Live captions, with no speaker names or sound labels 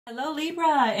Hello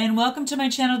Libra, and welcome to my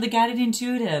channel, The Guided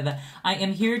Intuitive. I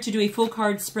am here to do a full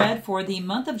card spread for the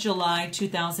month of July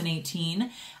 2018.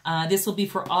 This will be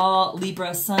for all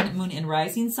Libra, Sun, Moon, and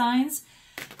Rising signs.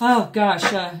 Oh gosh,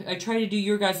 I tried to do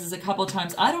your guys' a couple of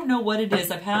times. I don't know what it is.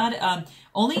 I've had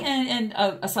only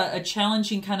a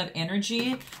challenging kind of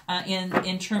energy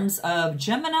in terms of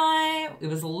Gemini. It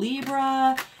was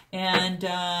Libra and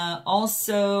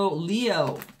also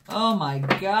Leo. Oh my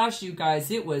gosh, you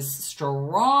guys, it was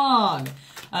strong.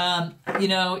 You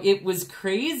know, it was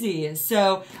crazy.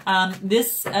 So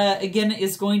this, again,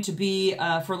 is going to be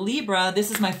for Libra. This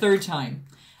is my third time.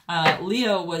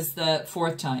 Leo was the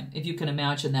fourth time, if you can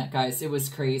imagine that, guys. It was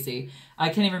crazy. I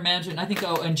can't even imagine. I think,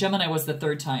 and Gemini was the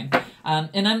third time.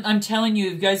 And I'm telling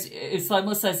you, guys, it's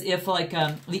almost as if, like,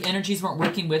 the energies weren't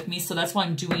working with me. So that's why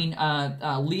I'm doing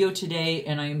Leo today,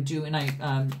 and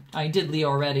I did Leo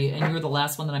already, and you're the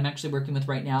last one that I'm actually working with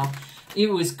right now. It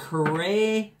was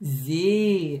crazy.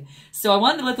 So I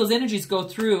wanted to let those energies go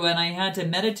through, and I had to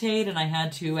meditate, and I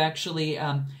had to actually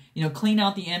you know, clean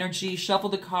out the energy, shuffle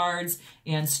the cards,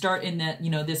 and start in that, you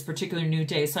know, this particular new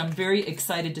day. So I'm very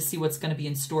excited to see what's going to be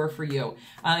in store for you.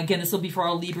 Again, this will be for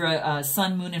all Libra,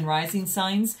 Sun, Moon, and Rising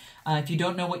signs. If you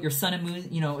don't know what your Sun and Moon,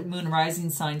 you know, Moon and Rising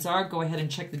signs are, go ahead and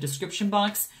check the description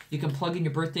box. You can plug in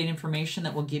your birth date information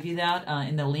that will give you that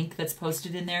in the link that's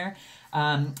posted in there.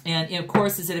 And of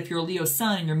course, is that if you're a Leo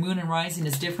Sun and your Moon and Rising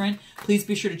is different, please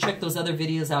be sure to check those other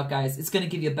videos out, guys. It's going to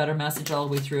give you a better message all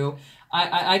the way through.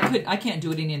 I can't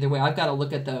do it any other way. I've got to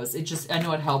look at those. It just, I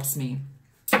know it helps me.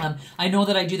 I know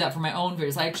that I do that for my own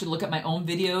videos. I actually look at my own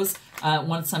videos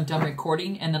once I'm done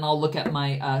recording, and then I'll look at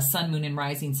my Sun, Moon, and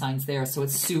Rising signs there. So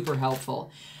it's super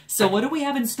helpful. So what do we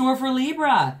have in store for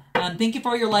Libra? Thank you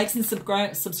for all your likes and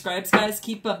subscribes, guys.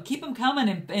 Keep them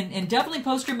coming, and definitely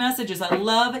post your messages. I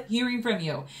love hearing from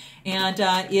you. And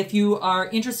if you are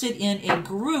interested in a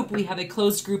group, we have a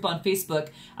closed group on Facebook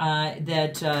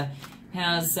that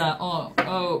has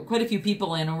quite a few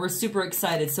people in, and we're super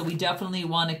excited. So we definitely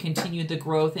want to continue the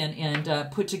growth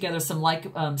and put together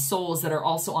some souls that are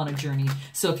also on a journey.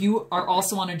 So if you are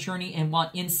also on a journey and want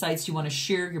insights, you want to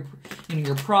share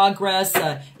your progress,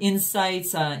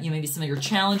 insights, maybe some of your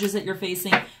challenges that you're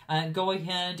facing, go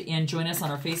ahead and join us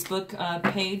on our Facebook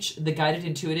page, The Guided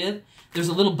Intuitive. There's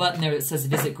a little button there that says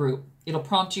Visit Group. It'll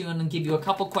prompt you and give you a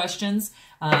couple questions.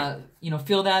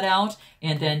 Fill that out,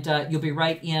 and then you'll be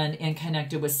right in and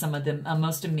connected with some of the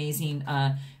most amazing,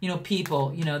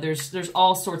 people. You know, there's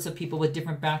all sorts of people with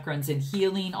different backgrounds in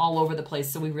healing all over the place,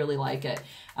 so we really like it.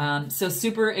 So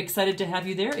super excited to have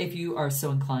you there if you are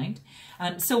so inclined.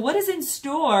 So what is in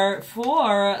store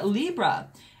for Libra?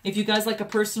 If you guys like a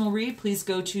personal read, please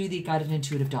go to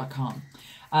theguidedintuitive.com.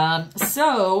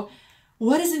 So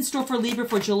what is in store for Libra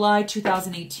for July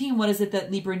 2018? What is it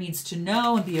that Libra needs to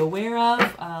know and be aware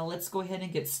of? Let's go ahead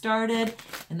and get started,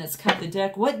 and let's cut the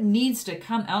deck. What needs to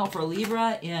come out for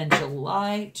Libra in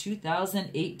July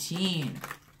 2018?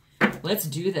 Let's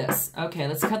do this. Okay,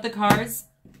 let's cut the cards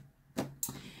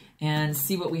and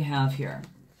see what we have here.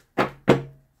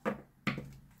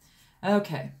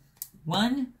 Okay,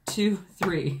 1, 2,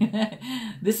 3.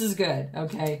 This is good.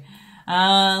 Okay,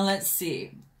 let's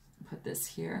see. Put this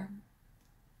here.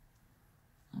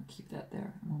 I'll keep that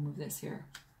there. We'll move this here.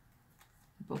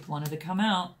 We both wanted to come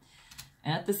out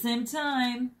at the same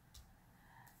time.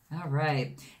 All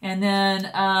right. And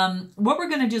then what we're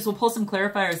going to do is we'll pull some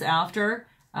clarifiers after,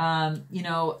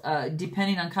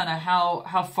 depending on kind of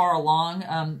how far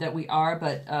along that we are,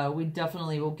 but we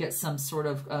definitely will get some sort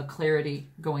of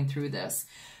clarity going through this.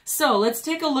 So let's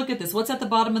take a look at this. What's at the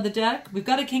bottom of the deck? We've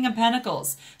got a King of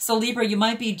Pentacles. So Libra, you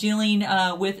might be dealing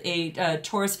with a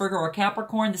Taurus, Virgo, or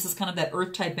Capricorn. This is kind of that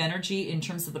earth type energy in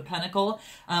terms of the pentacle.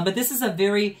 But this is a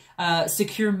very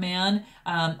secure man.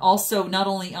 Also, not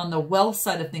only on the wealth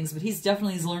side of things, but he's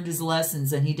learned his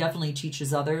lessons, and he definitely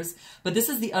teaches others. But this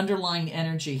is the underlying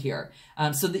energy here.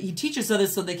 So that he teaches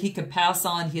others so that he can pass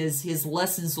on his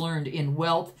lessons learned in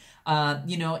wealth,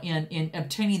 in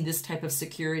obtaining this type of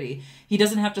security. He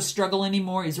doesn't have to struggle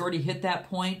anymore. He's already hit that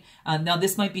point. Now,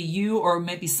 this might be you, or it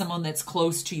might be someone that's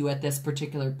close to you at this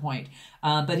particular point.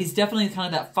 But he's definitely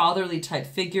kind of that fatherly type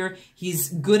figure. He's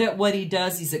good at what he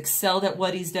does. He's excelled at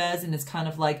what he does, and it's kind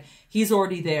of like he's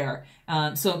already there.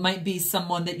 So it might be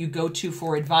someone that you go to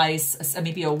for advice,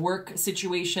 maybe a work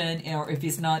situation, or if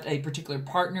he's not a particular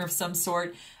partner of some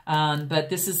sort. But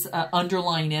this is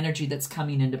underlying energy that's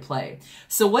coming into play.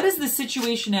 So what is the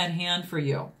situation at hand for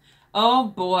you? Oh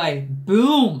boy,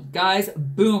 boom, guys,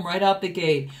 boom, right out the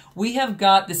gate. We have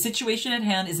got the situation at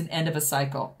hand is an end of a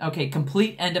cycle. Okay,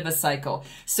 complete end of a cycle.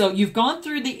 So you've gone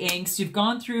through the angst, you've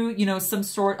gone through, you know, some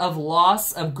sort of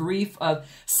loss, of grief, of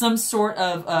some sort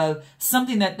of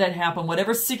something that happened,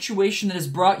 whatever situation that has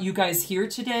brought you guys here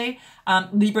today.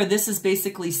 Libra, this is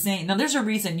basically saying, now there's a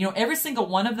reason, you know, every single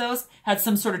one of those had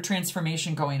some sort of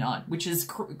transformation going on, which is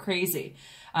crazy.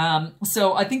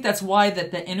 So I think that's why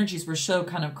that the energies were so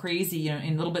kind of crazy, you know,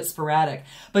 and a little bit sporadic.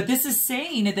 But this is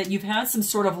saying that you've had some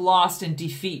sort of loss and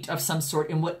defeat of some sort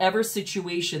in whatever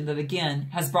situation that, again,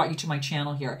 has brought you to my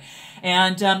channel here.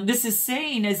 And this is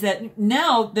saying is that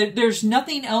now there's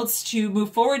nothing else to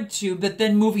move forward to but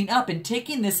then moving up and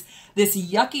taking this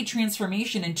yucky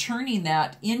transformation and turning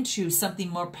that into something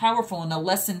more powerful and a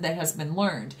lesson that has been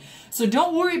learned. So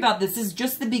don't worry about this. This is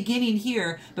just the beginning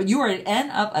here, but you are at the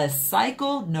end of a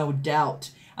cycle, no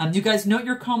doubt. You guys note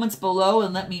your comments below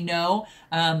and let me know.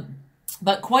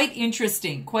 But quite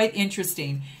interesting, quite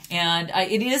interesting. And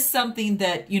it is something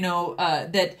that, you know,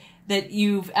 that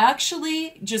you've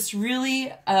actually just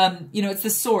really, you know, it's the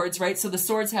swords, right? So the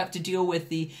swords have to deal with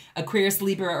the Aquarius,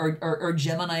 Libra, or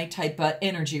Gemini type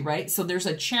energy, right? So there's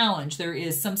a challenge. There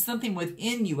is something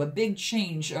within you, a big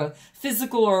change, a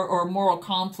physical or moral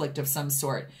conflict of some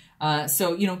sort.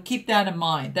 So, you know, keep that in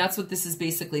mind. That's what this is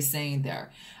basically saying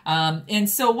there. And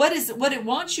so what it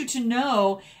wants you to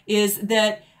know is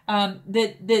that,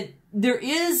 there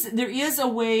is a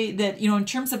way that, you know, in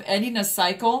terms of ending a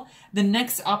cycle, the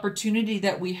next opportunity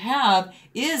that we have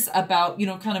is about, you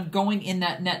know, kind of going in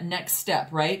that next step,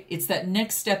 right? It's that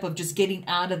next step of just getting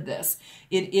out of this.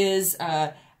 It is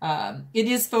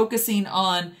focusing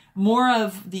on more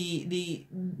of the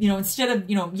you know, instead of,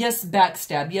 you know, yes,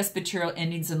 backstab, yes, betrayal,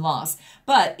 endings and loss,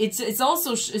 but it's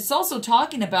also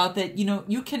talking about that, you know,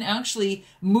 you can actually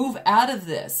move out of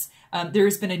this. There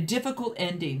has been a difficult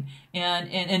ending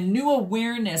and new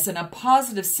awareness and a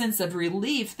positive sense of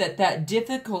relief that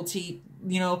difficulty,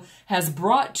 you know, has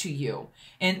brought to you.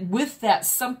 And with that,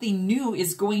 something new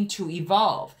is going to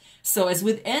evolve. So as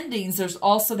with endings, there's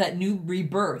also that new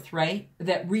rebirth, right?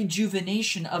 That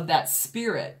rejuvenation of that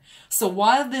spirit. So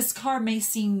while this card may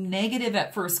seem negative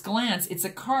at first glance, it's a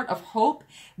card of hope.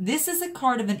 This is a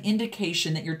card of an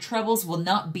indication that your troubles will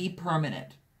not be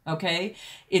permanent. Okay,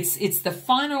 it's the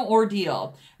final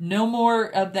ordeal. No more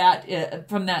of that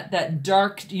from that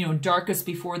dark, you know, darkest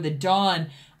before the dawn.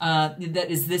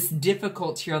 That is this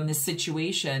difficult here on this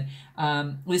situation.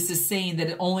 This is saying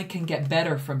that it only can get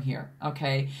better from here.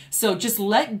 Okay, so just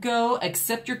let go,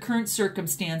 accept your current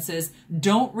circumstances.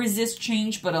 Don't resist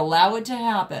change, but allow it to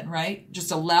happen. Right, just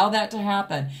allow that to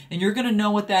happen, and you're going to know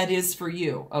what that is for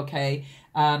you. Okay,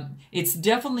 it's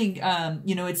definitely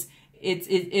you know, it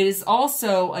is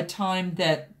also a time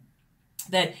that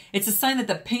it's a sign that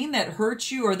the pain that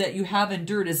hurts you or that you have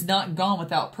endured is not gone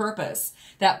without purpose.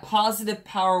 That positive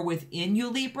power within you,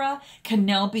 Libra, can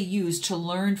now be used to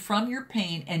learn from your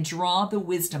pain and draw the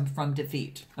wisdom from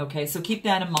defeat. Okay, so keep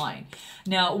that in mind.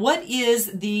 Now, what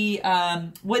is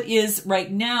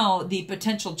right now the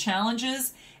potential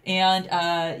challenges?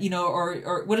 And, you know,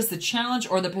 or what is the challenge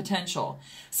or the potential?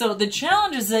 So the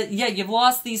challenge is that, yeah, you've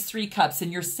lost these 3 cups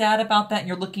and you're sad about that and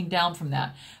you're looking down from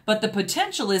that. But the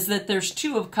potential is that there's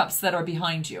 2 of cups that are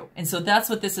behind you. And so that's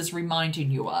what this is reminding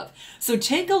you of. So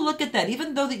take a look at that.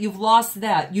 Even though that you've lost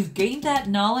that, you've gained that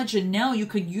knowledge and now you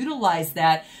can utilize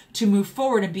that to move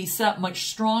forward and be much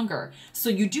stronger. So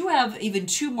you do have even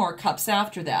 2 more cups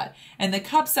after that. And the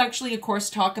cups actually, of course,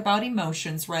 talk about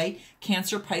emotions, right?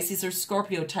 Cancer, Pisces, or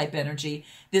Scorpio type energy.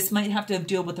 This might have to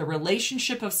deal with a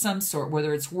relationship of some sort,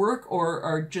 whether it's work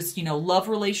or just, you know, love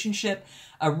relationship,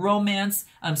 a romance,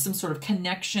 some sort of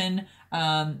connection,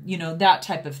 you know, that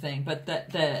type of thing. But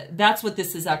that's what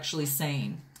this is actually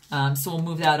saying. So we'll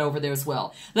move that over there as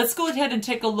well. Let's go ahead and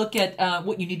take a look at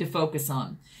what you need to focus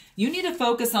on. You need to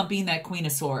focus on being that Queen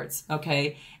of Swords,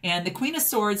 okay? And the Queen of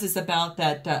Swords is about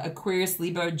that Aquarius,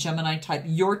 Libra, Gemini type,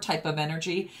 your type of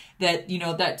energy, that, you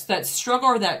know, that struggle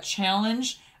or that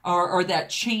challenge or that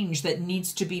change that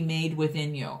needs to be made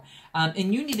within you.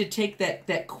 And you need to take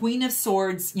that Queen of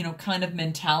Swords, you know, kind of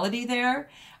mentality there.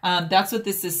 That's what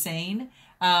this is saying.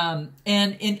 And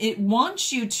it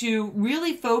wants you to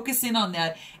really focus in on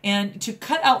that and to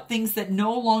cut out things that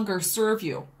no longer serve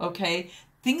you, okay?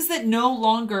 Things that no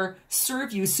longer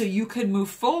serve you so you can move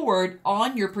forward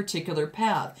on your particular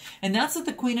path. And that's what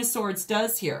the Queen of Swords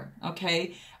does here,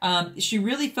 okay? She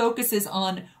really focuses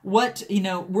on what, you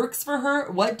know, works for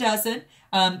her, what doesn't.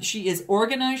 She is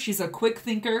organized. She's a quick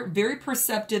thinker, very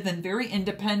perceptive and very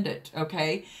independent,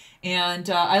 okay? And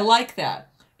I like that.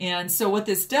 And so what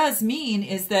this does mean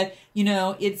is that, you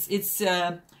know, it's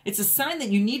a sign that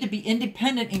you need to be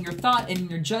independent in your thought and in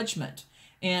your judgment.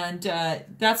 And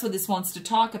that's what this wants to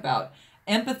talk about.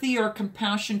 Empathy or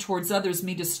compassion towards others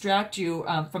may distract you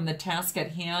from the task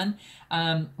at hand.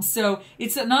 So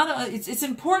it's it's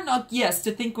important, yes,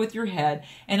 to think with your head.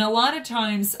 And a lot of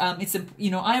times, you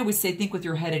know, I always say think with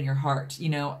your head and your heart. You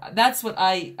know, that's what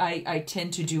I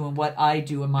tend to do and what I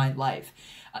do in my life.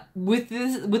 With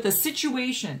a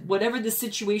situation, whatever the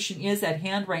situation is at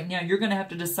hand right now, you're going to have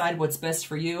to decide what's best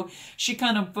for you. She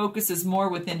kind of focuses more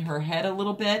within her head a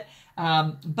little bit,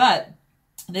 but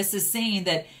this is saying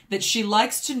that she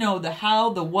likes to know the how,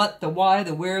 the what, the why,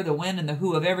 the where, the when, and the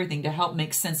who of everything to help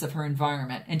make sense of her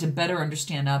environment and to better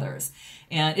understand others.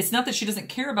 And it's not that she doesn't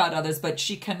care about others, but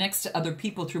she connects to other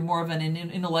people through more of an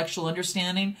intellectual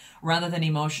understanding rather than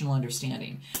emotional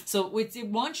understanding. So it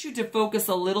wants you to focus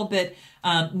a little bit,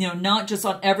 you know, not just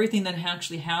on everything that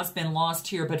actually has been lost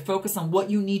here, but focus on what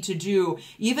you need to do,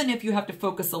 even if you have to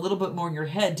focus a little bit more in your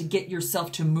head to get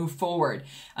yourself to move forward.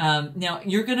 Now,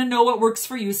 you're going to know what works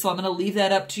for you, so I'm going to leave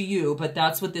that up to you, but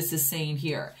that's what this is saying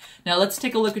here. Now, let's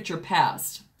take a look at your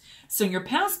past. So in your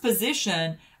past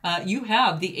position, you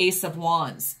have the Ace of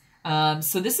Wands.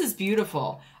 So this is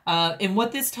beautiful. And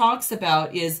what this talks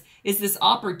about is this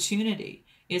opportunity.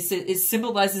 It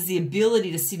symbolizes the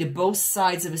ability to see to both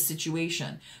sides of a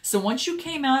situation. So once you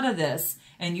came out of this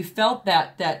and you felt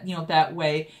that you know, that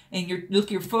way, and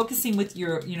you're focusing with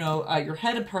your, you know, your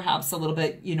head perhaps a little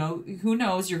bit, you know, who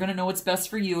knows, you're going to know what's best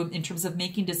for you in terms of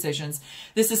making decisions.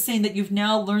 This is saying that you've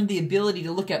now learned the ability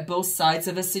to look at both sides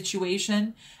of a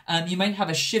situation. You might have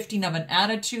a shifting of an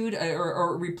attitude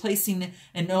or replacing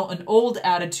an old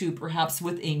attitude perhaps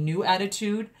with a new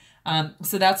attitude.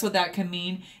 So that's what that can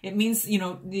mean. It means, you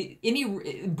know, any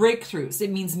breakthroughs. It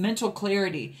means mental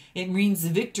clarity. It means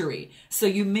victory. So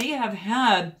you may have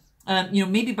had, you know,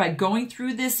 maybe by going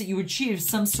through this, that you achieved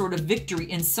some sort of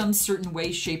victory in some certain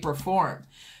way, shape, or form.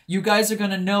 You guys are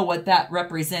going to know what that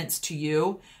represents to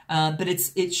you. But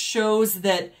it shows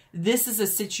that this is a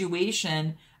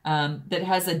situation that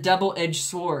has a double-edged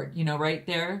sword, you know, right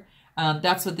there.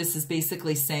 That's what this is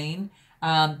basically saying.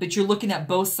 But you're looking at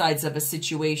both sides of a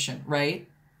situation, right?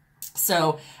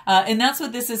 So, and that's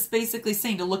what this is basically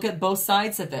saying, to look at both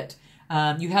sides of it.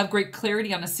 You have great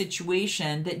clarity on a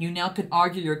situation that you now can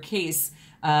argue your case,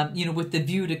 you know, with the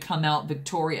view to come out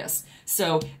victorious.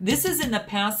 So this is in the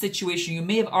past situation. You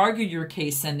may have argued your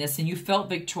case in this and you felt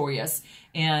victorious,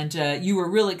 and you were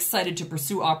really excited to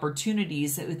pursue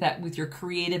opportunities with your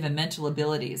creative and mental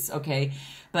abilities, okay?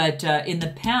 But in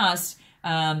the past,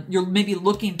 you're maybe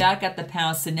looking back at the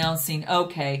past, announcing,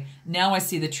 okay, now I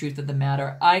see the truth of the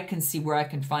matter. I can see where I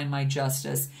can find my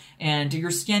justice. And you're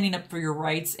standing up for your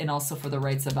rights and also for the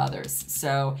rights of others.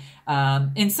 So,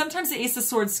 and sometimes the Ace of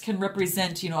Swords can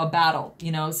represent, you know, a battle,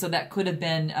 you know, so that could have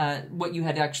been what you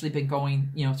had actually been going,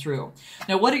 you know, through.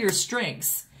 Now, what are your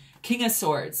strengths? King of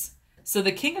Swords. So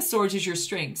the King of Swords is your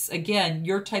strengths. Again,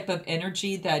 your type of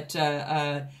energy, that,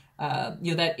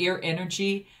 you know, that air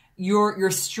energy. Your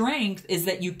strength is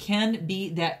that you can be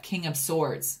that King of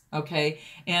Swords, okay?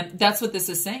 And that's what this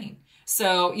is saying.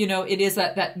 So, you know, it is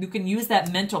that you can use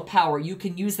that mental power, you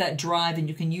can use that drive, and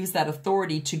you can use that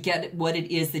authority to get what it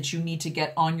is that you need to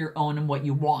get on your own and what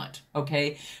you want,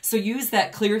 okay? So use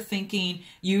that clear thinking,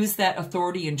 use that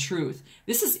authority and truth.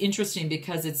 This is interesting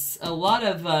because it's a lot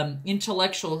of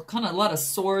intellectual, kind of a lot of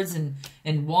swords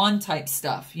and wand type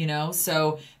stuff, you know?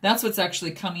 So that's what's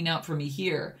actually coming out for me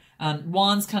here.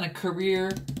 Wands, kind of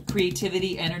career,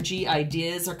 creativity, energy,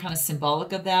 ideas are kind of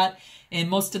symbolic of that. And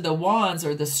most of the wands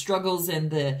are the struggles and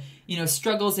the, you know,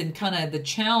 struggles and kind of the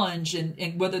challenge,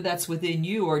 and whether that's within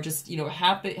you or just, you know,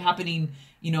 happening,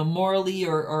 you know, morally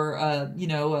or you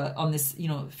know, on this, you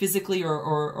know, physically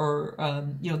or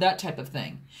you know, that type of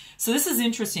thing. So this is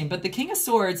interesting. But the King of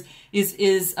Swords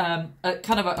is kind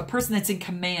of a person that's in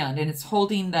command, and it's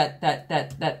holding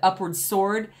that upward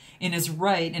sword in his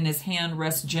right, and his hand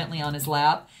rests gently on his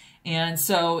lap. And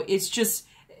so it's just,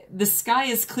 the sky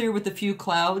is clear with a few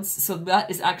clouds, so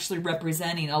that is actually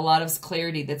representing a lot of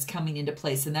clarity that's coming into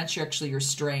place, and that's actually your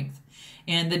strength.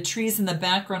 And the trees in the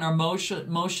background are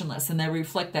motionless, and they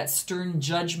reflect that stern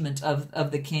judgment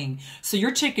of the king. So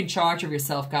you're taking charge of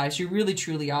yourself, guys. You really,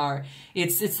 truly are.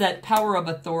 It's that power of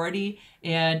authority,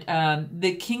 and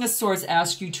the King of Swords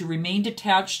asks you to remain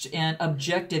detached and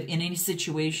objective in any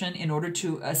situation in order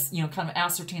to, you know, kind of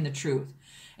ascertain the truth.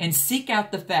 And seek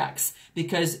out the facts,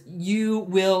 because you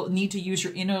will need to use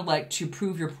your intellect to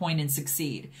prove your point and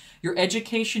succeed. Your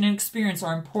education and experience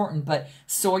are important, but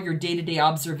so are your day-to-day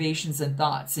observations and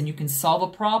thoughts. And you can solve a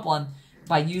problem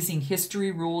by using history,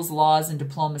 rules, laws, and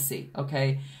diplomacy.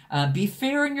 Okay, be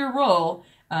fair in your role,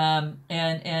 and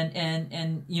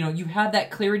you know, you have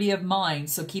that clarity of mind,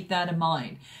 so keep that in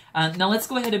mind. Now let's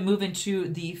go ahead and move into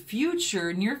the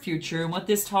future, near future, and what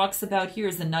this talks about here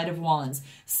is the Knight of Wands.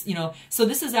 You know, so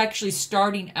this is actually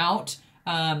starting out,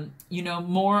 you know,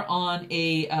 more on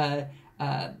a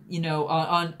you know,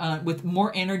 on with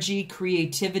more energy,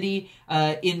 creativity,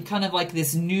 in kind of like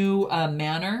this new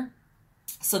manner.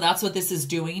 So that's what this is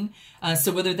doing.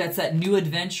 So whether that's that new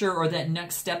adventure or that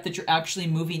next step that you're actually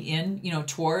moving in, you know,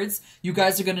 towards, you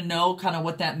guys are going to know kind of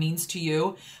what that means to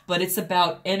you. But it's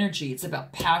about energy. It's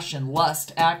about passion,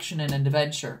 lust, action, and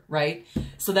adventure, right?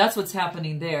 So that's what's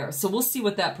happening there. So we'll see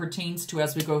what that pertains to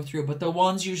as we go through. But the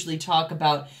wands usually talk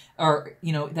about, or,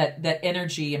 you know, that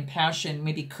energy and passion,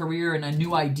 maybe career and a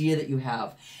new idea that you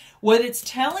have. What it's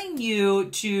telling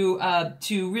you to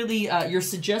really, your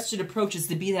suggested approach is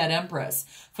to be that Empress.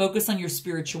 Focus on your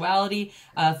spirituality.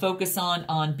 Focus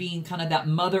on being kind of that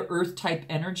Mother Earth type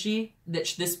energy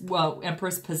that this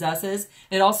Empress possesses.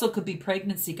 It also could be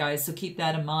pregnancy, guys, so keep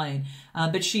that in mind.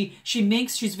 But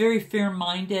she's very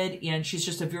fair-minded, and she's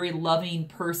just a very loving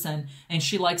person, and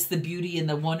she likes the beauty and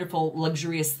the wonderful,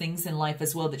 luxurious things in life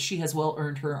as well that she has well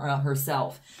earned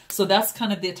herself. So that's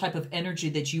kind of the type of energy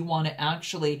that you want to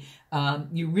actually,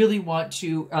 you really want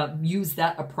to use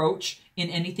that approach in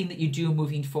anything that you do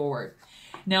moving forward.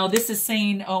 Now, this is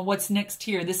saying, what's next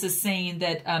here? This is saying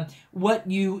that what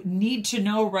you need to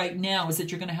know right now is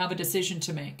that you're going to have a decision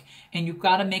to make. And you've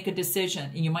got to make a decision.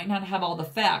 And you might not have all the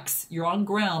facts. You're on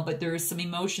ground, but there is some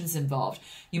emotions involved.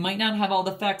 You might not have all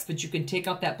the facts, but you can take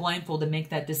off that blindfold and make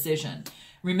that decision.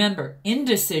 Remember,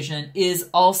 indecision is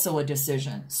also a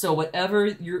decision. So whatever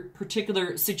your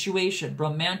particular situation,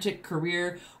 romantic,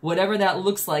 career, whatever that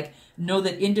looks like, know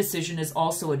that indecision is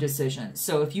also a decision.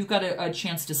 So if you've got a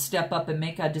chance to step up and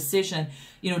make a decision,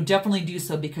 you know, definitely do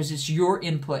so, because it's your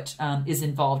input is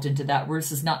involved into that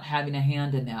versus not having a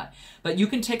hand in that. But you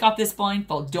can take off this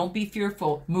blindfold. Don't be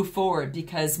fearful. Move forward,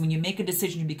 because when you make a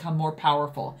decision, you become more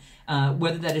powerful,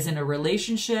 whether that is in a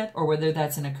relationship or whether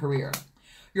that's in a career.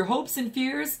 Your hopes and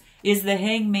fears is the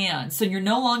Hangman. So you're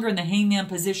no longer in the Hangman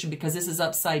position because this is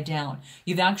upside down.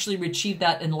 You've actually achieved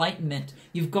that enlightenment.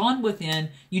 You've gone within.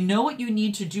 You know what you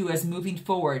need to do as moving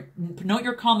forward. Note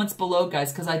your comments below,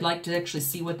 guys, because I'd like to actually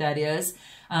see what that is.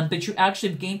 But you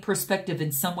actually have gained perspective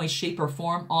in some way, shape, or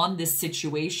form on this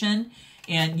situation.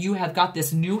 And you have got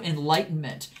this new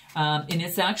enlightenment. And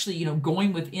it's actually, you know,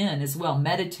 going within as well,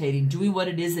 meditating, doing what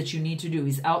it is that you need to do.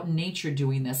 He's out in nature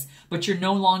doing this, but you're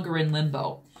no longer in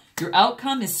limbo. Your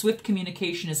outcome is swift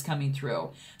communication is coming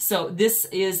through. So this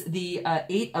is the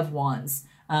Eight of Wands.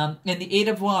 And the Eight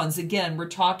of Wands, again, we're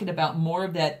talking about more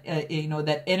of that, you know,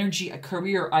 that energy,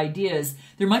 career ideas.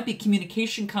 There might be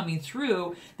communication coming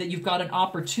through that you've got an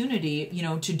opportunity, you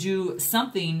know, to do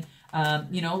something.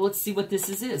 You know, let's see what this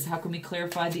is. How can we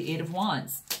clarify the Eight of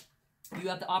Wands? You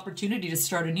have the opportunity to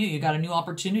start anew. You got a new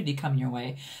opportunity coming your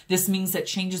way. This means that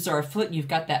changes are afoot. You've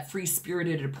got that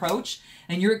free-spirited approach,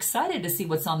 and you're excited to see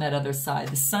what's on that other side.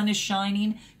 The sun is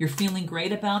shining. You're feeling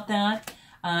great about that.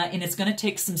 And it's going to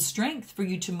take some strength for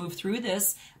you to move through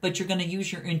this, but you're going to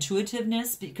use your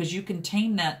intuitiveness, because you can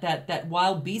tame that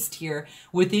wild beast here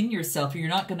within yourself. You're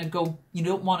not going to go, you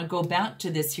don't want to go back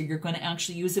to this here. You're going to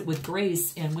actually use it with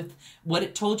grace and with what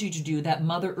it told you to do, that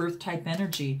Mother Earth type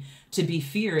energy, to be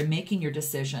fear in making your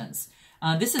decisions.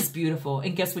 This is beautiful.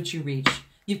 And guess what you reach?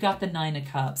 You've got the Nine of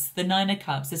Cups. The Nine of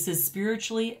Cups. This is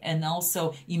spiritually and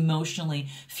also emotionally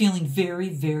feeling very,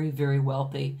 very, very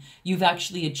wealthy. You've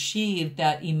actually achieved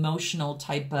that emotional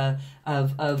type of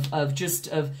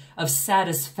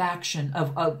satisfaction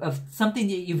of something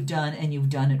that you've done, and you've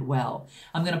done it well.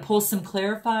 I'm going to pull some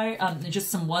just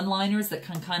some one-liners that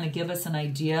can kind of give us an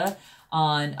idea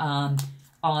on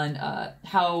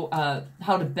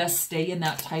how to best stay in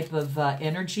that type of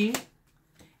energy.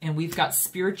 And we've got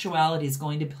spirituality is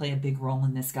going to play a big role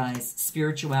in this, guys.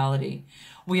 Spirituality.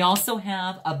 We also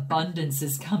have abundance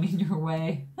is coming your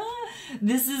way.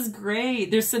 This is great.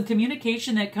 There's some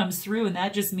communication that comes through, and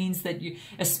that just means that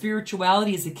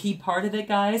spirituality is a key part of it,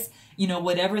 guys. You know,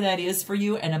 whatever that is for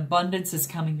you, and abundance is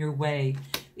coming your way.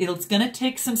 It's going to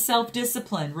take some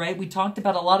self-discipline, right? We talked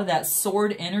about a lot of that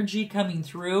sword energy coming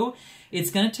through. It's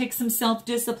going to take some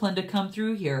self-discipline to come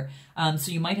through here.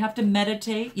 So you might have to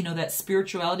meditate. You know, that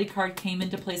spirituality card came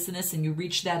into place in this, and you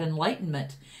reach that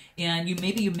enlightenment. And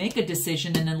maybe you make a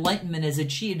decision, and enlightenment is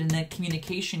achieved, and that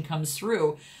communication comes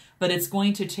through. But it's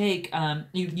going to take,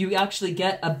 you actually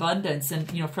get abundance,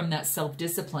 and, you know, from that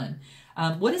self-discipline.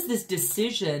 What is this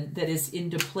decision that is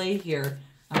into play here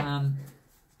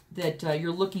that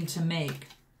you're looking to make?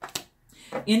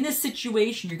 In this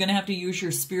situation, you're going to have to use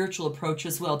your spiritual approach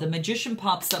as well. The Magician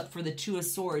pops up for the Two of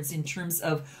Swords in terms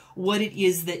of what it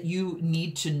is that you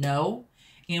need to know.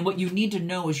 And what you need to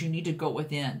know is you need to go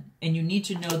within. And you need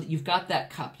to know that you've got that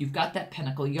cup, you've got that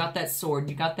pentacle, you got that sword,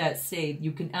 you got that save.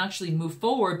 You can actually move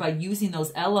forward by using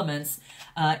those elements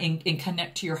and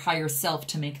connect to your higher self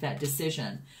to make that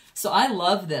decision. So I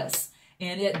love this.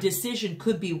 And that decision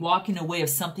could be walking away of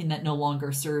something that no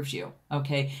longer serves you,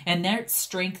 okay? And that's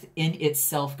strength in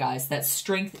itself, guys. That's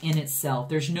strength in itself.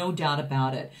 There's no doubt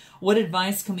about it. What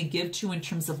advice can we give to in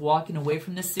terms of walking away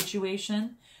from this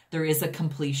situation? There is a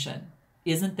completion.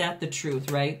 Isn't that the truth,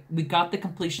 right? We got the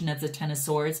completion as the Ten of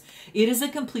Swords. It is a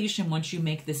completion once you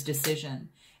make this decision.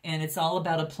 And it's all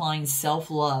about applying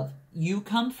self-love. You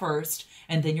come first,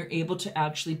 and then you're able to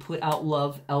actually put out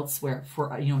love elsewhere for,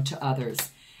 to others.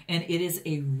 And it is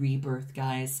a rebirth,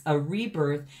 guys, a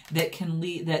rebirth that can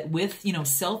lead, that with,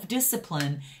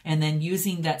 self-discipline and then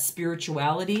using that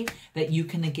spirituality, that you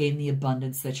can gain the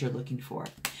abundance that you're looking for.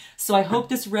 So I hope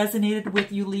this resonated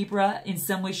with you, Libra, in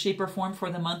some way, shape, or form for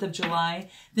the month of July.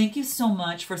 Thank you so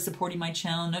much for supporting my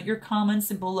channel. Note your comments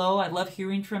below. I love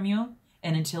hearing from you.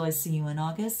 And until I see you in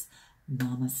August,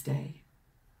 namaste.